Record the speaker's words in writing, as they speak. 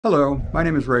Hello, my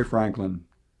name is Ray Franklin.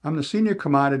 I'm the Senior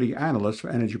Commodity Analyst for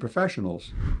Energy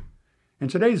Professionals. In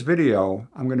today's video,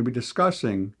 I'm going to be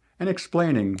discussing and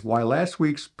explaining why last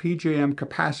week's PJM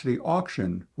Capacity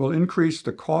Auction will increase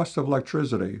the cost of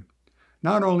electricity,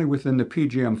 not only within the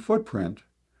PJM footprint,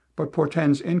 but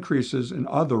portends increases in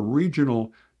other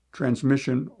regional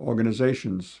transmission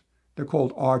organizations. They're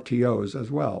called RTOs as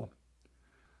well.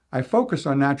 I focus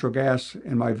on natural gas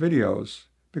in my videos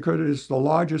because it is the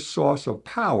largest source of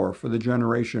power for the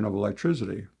generation of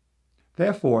electricity.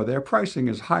 Therefore, their pricing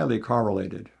is highly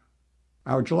correlated.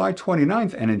 Our July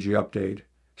 29th energy update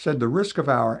said the risk of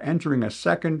our entering a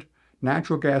second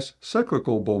natural gas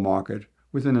cyclical bull market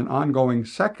within an ongoing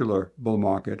secular bull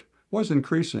market was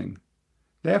increasing.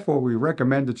 Therefore, we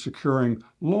recommended securing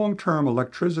long-term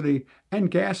electricity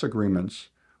and gas agreements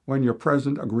when your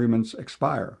present agreements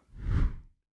expire.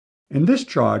 In this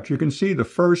chart, you can see the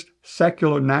first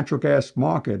secular natural gas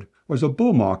market was a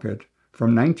bull market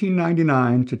from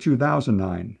 1999 to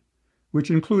 2009,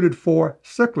 which included 4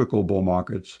 cyclical bull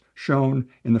markets shown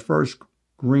in the first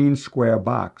green square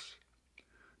box.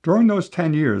 During those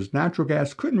 10 years, natural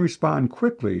gas couldn't respond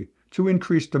quickly to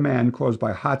increased demand caused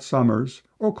by hot summers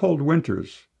or cold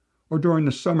winters, or during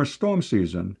the summer storm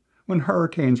season when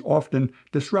hurricanes often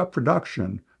disrupt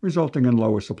production, resulting in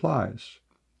lower supplies.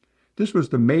 This was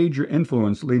the major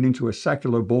influence leading to a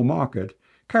secular bull market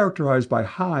characterized by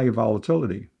high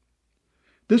volatility.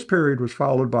 This period was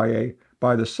followed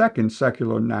by the second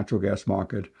secular natural gas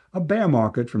market, a bear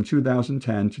market from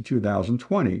 2010 to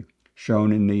 2020,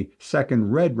 shown in the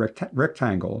second red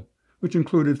rectangle, which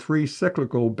included 3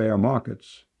 cyclical bear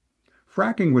markets.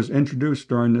 Fracking was introduced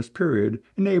during this period,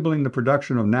 enabling the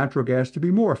production of natural gas to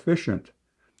be more efficient,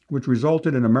 which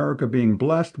resulted in America being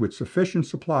blessed with sufficient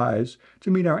supplies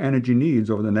to meet our energy needs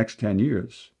over the next 10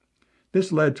 years.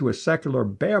 This led to a secular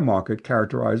bear market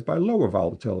characterized by lower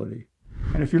volatility.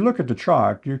 And if you look at the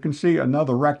chart, you can see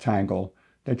another rectangle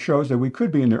that shows that we could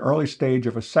be in the early stage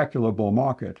of a secular bull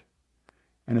market.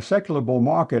 And a secular bull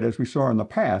market, as we saw in the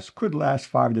past, could last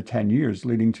 5 to 10 years,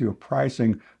 leading to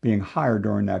pricing being higher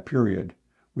during that period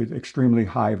with extremely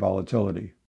high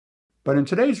volatility. But in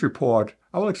today's report,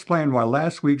 I will explain why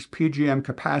last week's PJM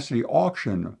Capacity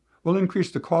Auction will increase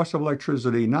the cost of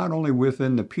electricity not only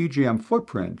within the PJM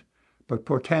footprint, but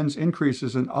portends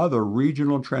increases in other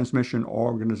regional transmission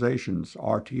organizations,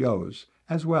 RTOs,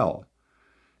 as well.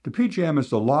 The PJM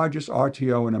is the largest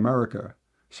RTO in America,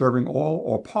 serving all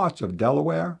or parts of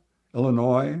Delaware,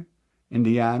 Illinois,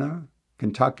 Indiana,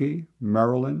 Kentucky,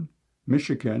 Maryland,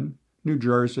 Michigan, New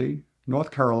Jersey, North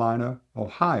Carolina,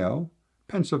 Ohio,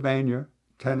 Pennsylvania,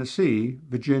 Tennessee,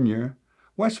 Virginia,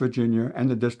 West Virginia, and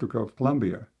the District of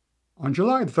Columbia. On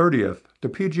July 30th, the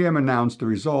PJM announced the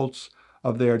results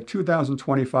of their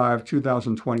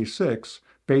 2025-2026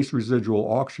 base residual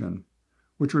auction,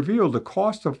 which revealed the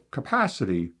cost of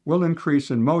capacity will increase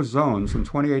in most zones from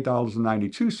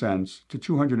 $28.92 to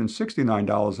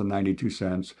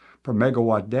 $269.92 per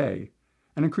megawatt day,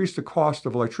 and increase the cost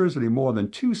of electricity more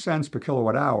than 2 cents per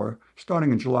kilowatt hour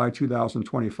starting in July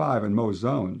 2025 in most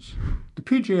zones. The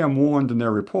PJM warned in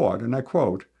their report, and I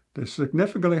quote, "The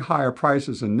significantly higher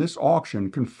prices in this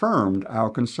auction confirmed our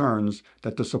concerns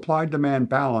that the supply-demand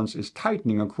balance is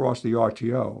tightening across the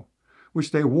RTO,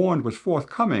 which they warned was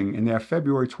forthcoming in their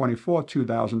February 24,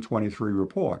 2023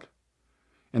 report.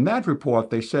 In that report,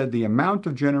 they said the amount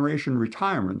of generation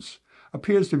retirements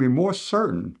appears to be more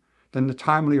certain than the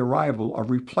timely arrival of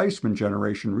replacement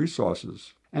generation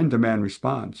resources and demand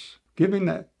response. Given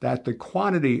that the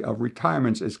quantity of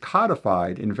retirements is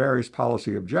codified in various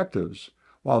policy objectives,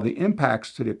 while the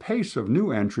impacts to the pace of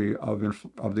new entry of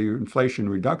the Inflation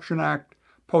Reduction Act,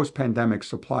 post-pandemic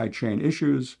supply chain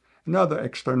issues, and other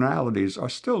externalities are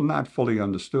still not fully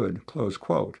understood," close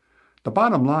quote. The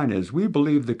bottom line is we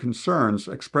believe the concerns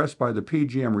expressed by the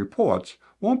PJM reports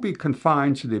won't be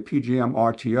confined to the PJM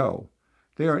RTO.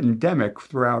 They are endemic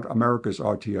throughout America's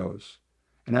RTOs.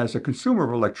 And as a consumer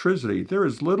of electricity, there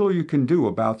is little you can do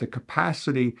about the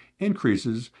capacity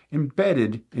increases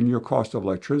embedded in your cost of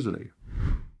electricity.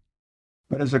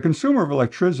 But as a consumer of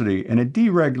electricity in a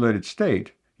deregulated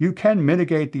state, you can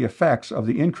mitigate the effects of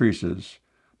the increases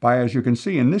by, as you can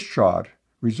see in this chart,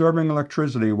 reserving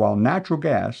electricity while natural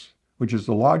gas, which is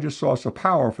the largest source of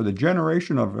power for the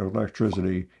generation of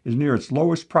electricity, is near its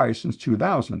lowest price since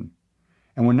 2000.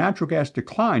 And when natural gas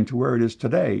declined to where it is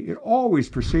today, it always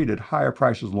preceded higher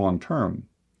prices long term.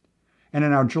 And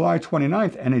in our July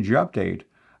 29th energy update,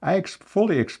 I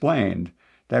fully explained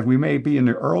that we may be in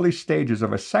the early stages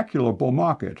of a secular bull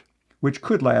market, which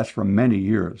could last for many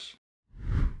years.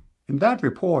 In that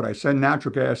report, I said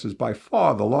natural gas is by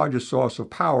far the largest source of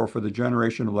power for the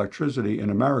generation of electricity in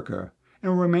America,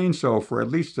 and will remain so for at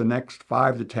least the next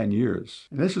 5 to 10 years.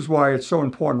 And this is why it's so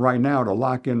important right now to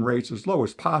lock in rates as low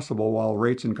as possible while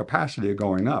rates and capacity are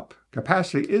going up.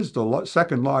 Capacity is the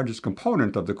second largest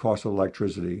component of the cost of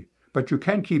electricity, but you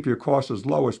can keep your costs as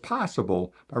low as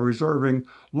possible by reserving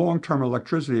long-term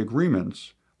electricity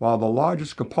agreements, while the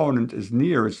largest component is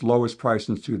near its lowest price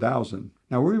since 2000.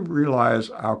 Now, we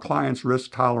realize our clients'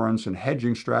 risk tolerance and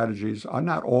hedging strategies are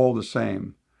not all the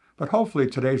same, but hopefully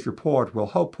today's report will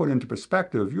help put into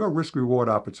perspective your risk-reward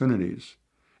opportunities,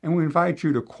 and we invite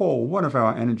you to call one of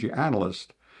our energy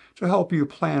analysts to help you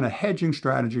plan a hedging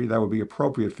strategy that will be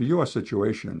appropriate for your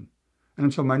situation. And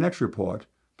until my next report,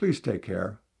 please take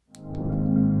care.